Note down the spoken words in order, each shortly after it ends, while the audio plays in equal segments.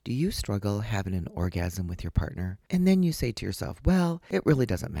Do you struggle having an orgasm with your partner? And then you say to yourself, well, it really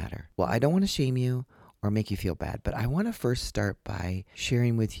doesn't matter. Well, I don't want to shame you or make you feel bad, but I want to first start by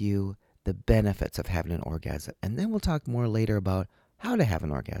sharing with you the benefits of having an orgasm. And then we'll talk more later about how to have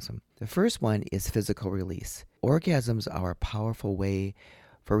an orgasm. The first one is physical release. Orgasms are a powerful way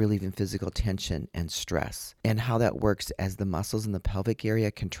for relieving physical tension and stress. And how that works as the muscles in the pelvic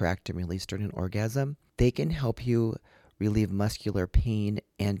area contract and release during an orgasm, they can help you relieve muscular pain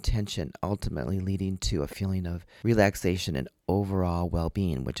and tension, ultimately leading to a feeling of relaxation and overall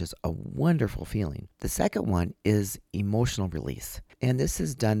well-being, which is a wonderful feeling. The second one is emotional release. And this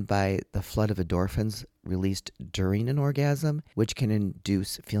is done by the flood of endorphins released during an orgasm, which can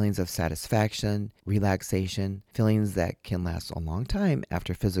induce feelings of satisfaction, relaxation, feelings that can last a long time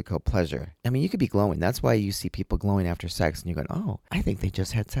after physical pleasure. I mean, you could be glowing. That's why you see people glowing after sex and you're going, oh, I think they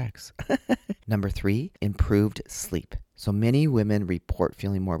just had sex. Number 3, improved sleep. So many women report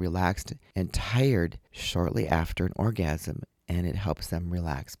feeling more relaxed and tired shortly after an orgasm, and it helps them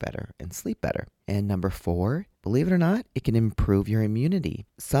relax better and sleep better. And number 4, believe it or not, it can improve your immunity.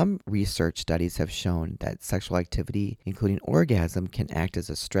 Some research studies have shown that sexual activity, including orgasm, can act as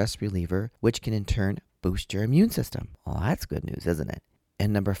a stress reliever, which can in turn boost your immune system. Well, that's good news, isn't it?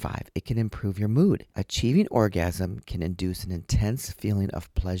 And number 5, it can improve your mood. Achieving orgasm can induce an intense feeling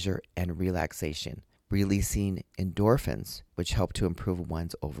of pleasure and relaxation, releasing endorphins, which help to improve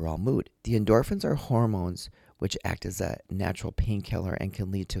one's overall mood. The endorphins are hormones which act as a natural painkiller and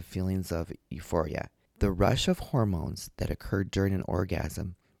can lead to feelings of euphoria. The rush of hormones that occur during an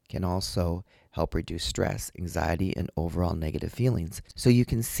orgasm can also help reduce stress, anxiety, and overall negative feelings. So you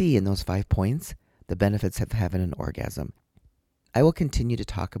can see in those 5 points the benefits of having an orgasm. I will continue to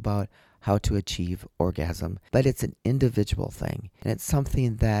talk about how to achieve orgasm, but it's an individual thing, and it's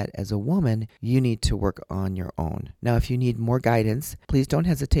something that as a woman you need to work on your own. Now, if you need more guidance, please don't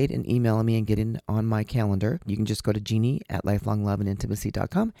hesitate in emailing me and getting on my calendar. You can just go to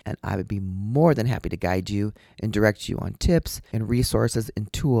Jeannie@lifelongloveandintimacy.com, and I would be more than happy to guide you and direct you on tips and resources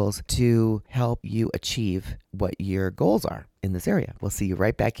and tools to help you achieve what your goals are in this area. We'll see you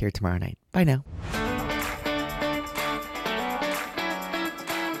right back here tomorrow night. Bye now.